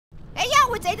Hey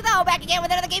yo, it's H2O back again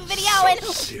with another game video and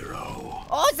Sub-Zero.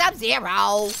 Oh,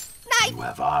 Sub-Zero. Nice. You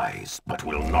have eyes, but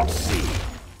will not see.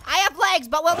 I have legs,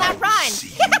 but will not run.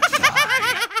 See you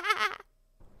die.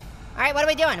 All right, what are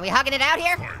we doing? Are we hugging it out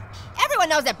here? Everyone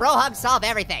knows that bro hugs solve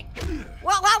everything.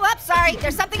 Well, sorry.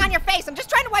 There's something on your face. I'm just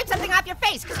trying to wipe something off your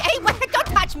face. Hey, don't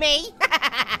touch me.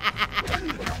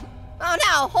 Oh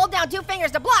no, hold down 2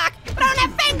 fingers to block, but I don't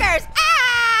have fingers.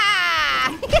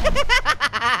 Ah!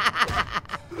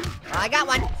 Well, I got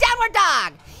one. Downward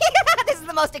dog. This is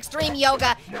the most extreme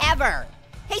yoga ever.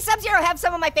 Hey, Sub-Zero, have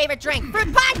some of my favorite drink,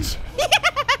 Fruit Punch.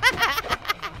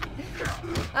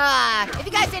 If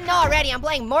you guys didn't know already, I'm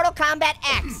playing Mortal Kombat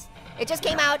X. It just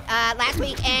came out last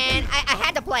week, and I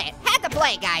had to play it. Had to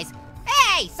play it, guys.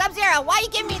 Hey, Sub-Zero, why are you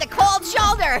giving me the cold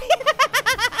shoulder?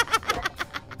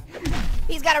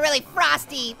 He's got a really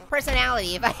frosty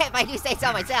personality, if I do say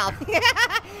so myself.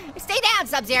 Stay down,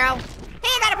 Sub-Zero. Hey,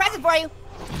 I got a present for you.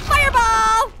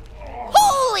 Fireball!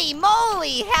 Holy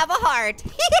moly, have a heart.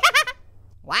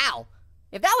 Wow,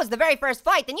 if that was the very first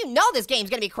fight, then you know this game's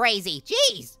gonna be crazy.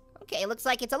 Jeez. Okay, looks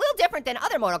like it's a little different than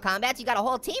other Mortal Kombats. You got a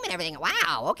whole team and everything.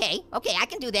 Wow, okay, I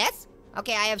can do this.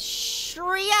 Okay, I have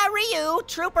Shreya Ryu,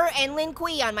 Trooper, and Lin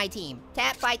Kui on my team.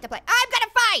 Tap, fight to play. I'm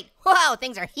gonna fight! Whoa,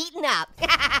 things are heating up.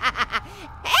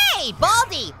 Hey,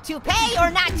 Baldy, to pay or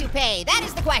not to pay? That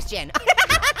is the question.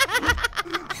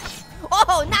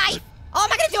 Oh, knife! Oh, am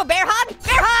I gonna do a bear hug?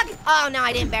 Bear hug! Oh no,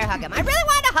 I didn't bear hug him. I really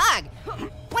wanted a hug.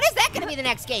 When is that gonna be the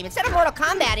next game? Instead of Mortal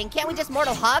Kombating, can't we just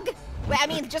Mortal Hug? Well, I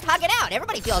mean, just hug it out.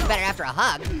 Everybody feels better after a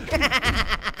hug.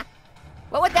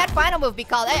 What would that final move be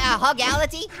called?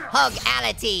 Hugality?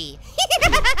 Hugality.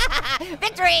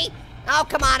 Victory! Oh,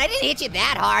 come on, I didn't hit you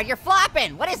that hard. You're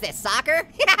flopping. What is this, soccer?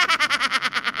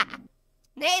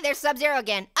 Hey, there's Sub-Zero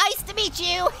again. Nice to meet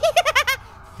you.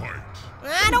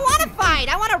 I don't want to fight.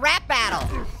 I want a rap battle.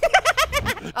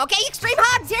 Okay, extreme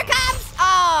hugs. Here comes.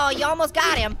 Oh, you almost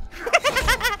got him.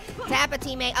 Tap a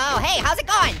teammate. Oh, hey, how's it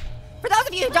going? For those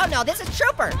of you who don't know, this is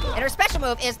Trooper, and her special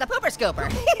move is the pooper scooper.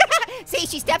 See,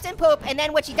 she steps in poop, and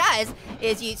then what she does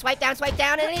is you swipe down,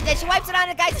 and then she wipes it on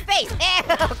the guy's face. Ew,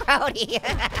 grody.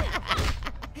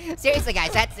 Seriously,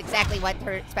 guys, that's exactly what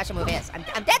her special move is. I'm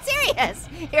dead serious.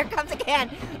 Here it comes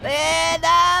again.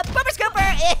 The pooper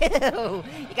scooper. Ew,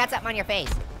 you got something on your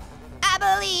face. I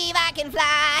believe I can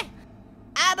fly.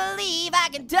 I believe I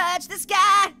can touch the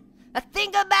sky. I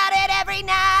think about it every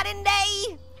night and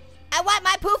day. I wipe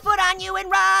my poo foot on you and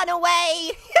run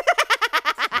away.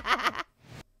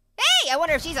 Hey, I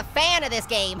wonder if she's a fan of this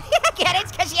game. Get it?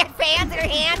 Because she had fans in her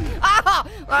hand? Oh,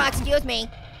 well, excuse me.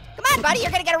 Come on, buddy, you're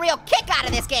gonna get a real kick out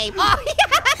of this game. Oh,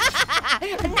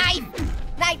 knife.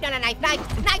 Knife.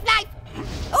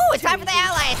 Oh, it's time for the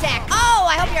ally attack. Oh,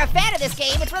 I hope you're a fan of this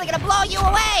game. It's really gonna blow you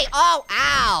away. Oh,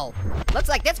 ow. Looks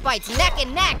like this fight's neck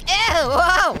and neck. Ew,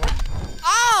 whoa.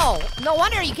 Oh, no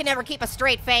wonder you can never keep a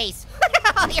straight face.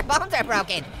 Your bones are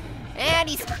broken. And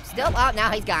he's still, oh, now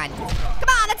he's gone. Come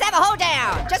on, let's have a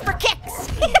hoedown, just for kicks.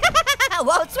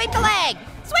 Whoa, sweep the leg.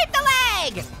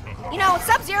 You know,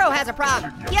 Sub-Zero has a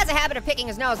problem. He has a habit of picking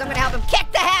his nose. I'm gonna help him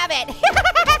kick the habit.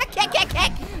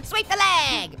 Kick. Sweep the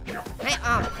leg. Hey,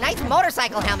 oh, nice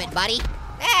motorcycle helmet, buddy.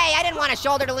 Hey, I didn't want a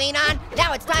shoulder to lean on.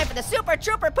 Now it's time for the Super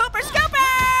Trooper Pooper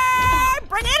Scooper.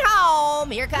 Bring it home.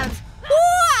 Here comes.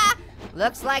 Woo-ah.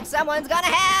 Looks like someone's gonna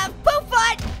have poo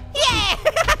foot. Yeah.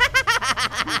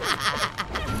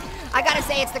 I gotta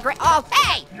say it's the great, oh,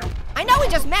 hey. I know we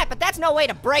just met, but that's no way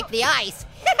to break the ice.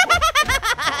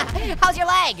 How's your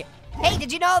leg? Hey,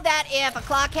 did you know that if a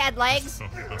clock had legs,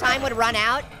 time would run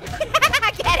out?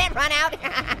 Get it? Run out?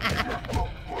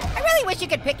 I really wish you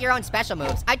could pick your own special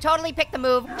moves. I'd totally pick the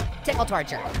move, tickle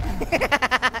torture.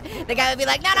 The guy would be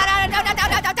like, no,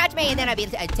 don't touch me. And then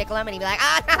I'd tickle him and he'd be like,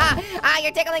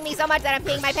 you're tickling me so much that I'm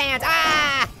peeing my pants.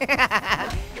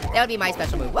 That would be my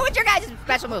special move. What would your guys'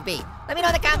 special move be? Let me know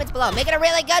in the comments below. Make it a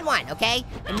really good one, okay?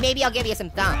 And maybe I'll give you some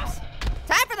thumbs.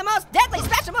 Time for the most deadly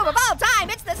special move of all time.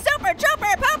 It's the Super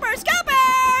Trooper Pooper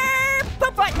Scooper!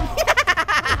 Poop foot!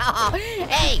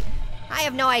 Hey, I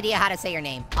have no idea how to say your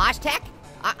name. Oshtek?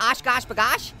 Oshgosh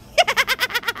bagosh?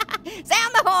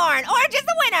 Sound the horn! Orange is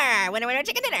the winner! Winner,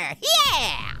 chicken dinner!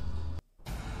 Yeah!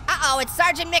 Uh-oh, it's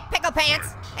Sergeant Mick Pickle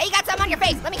Pants. Hey, you got something on your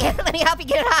face. Let me help you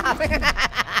get it off.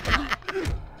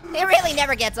 It really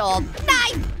never gets old.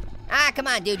 Knife! Ah, come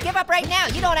on, dude. Give up right now.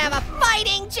 You don't have a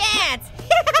fighting chance.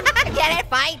 Get it?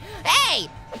 Fight? Hey,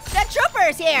 the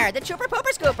Trooper's here. The Trooper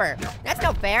Pooper Scooper. That's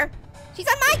no fair. She's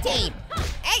on my team.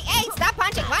 Hey, stop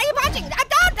punching. Why are you punching?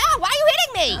 No, why are you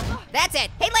hitting me? That's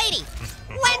it. Hey, lady.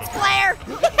 Lens flare.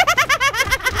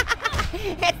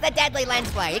 It's the deadly lens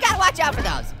flare. You gotta watch out for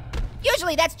those.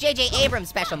 Usually that's J.J. Abrams'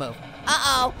 special move.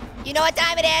 Uh-oh. You know what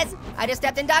time it is? I just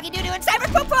stepped in doggy doo-doo and cyber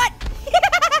poop foot.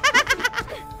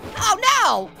 Oh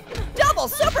no! Double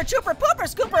super trooper pooper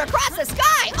scooper across the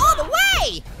sky all the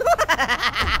way!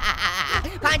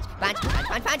 Punch, punch, punch,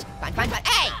 punch, punch, punch, punch, punch.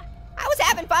 Hey, I was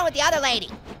having fun with the other lady.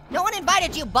 No one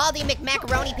invited you, Baldy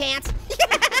McMacaroni Pants.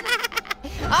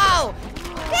 Oh,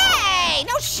 hey,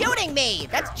 no shooting me.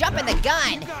 That's jumping the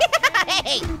gun.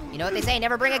 Hey, you know what they say,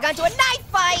 never bring a gun to a knife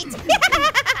fight.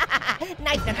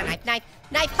 Knife, knife, knife, knife,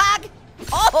 knife hug.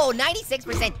 Oh,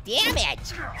 96%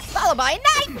 damage, followed by a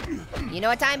knife. You know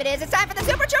what time it is? It's time for the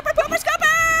Super Trooper Pooper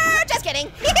Scooper! Just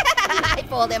kidding. I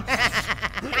fooled him.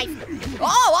 Knife.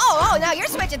 Oh, now you're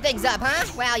switching things up,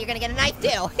 huh? Well, you're gonna get a knife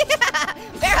too.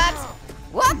 Bear hugs.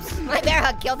 Whoops, my bear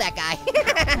hug killed that guy.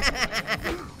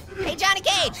 Hey, Johnny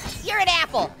Cage, you're an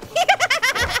apple.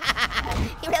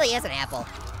 He really is an apple.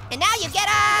 And now you get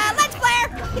a lens flare.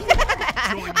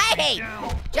 Hey,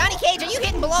 Johnny Cage, are you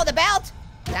hitting below the belt?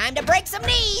 Time to break some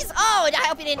knees. Oh, I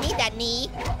hope you didn't need that knee.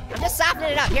 I'm just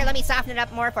softening it up. Here, let me soften it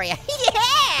up more for you.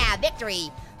 Yeah, victory,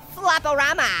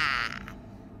 Floporama.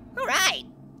 All right.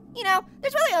 You know,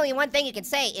 there's really only one thing you can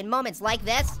say in moments like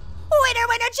this. Winner,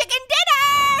 winner, chicken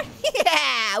dinner.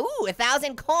 Yeah, ooh,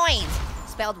 1,000 coins.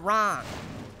 Spelled wrong.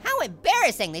 How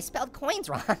embarrassing, they spelled coins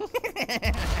wrong.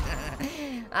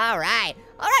 All right,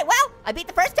 well, I beat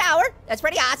the first tower. That's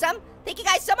pretty awesome. Thank you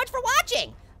guys so much for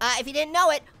watching. If you didn't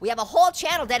know it, we have a whole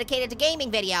channel dedicated to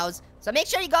gaming videos, so make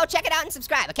sure you go check it out and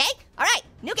subscribe, okay? All right,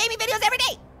 new gaming videos every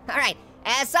day. All right,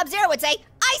 as Sub-Zero would say,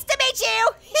 nice to meet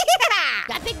you.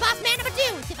 Got Big Boss Man number 2.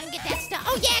 See if I can get that stuff.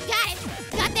 Oh yeah, got it.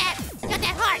 Got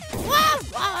that heart.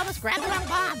 Whoa, almost grabbed the wrong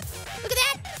bomb.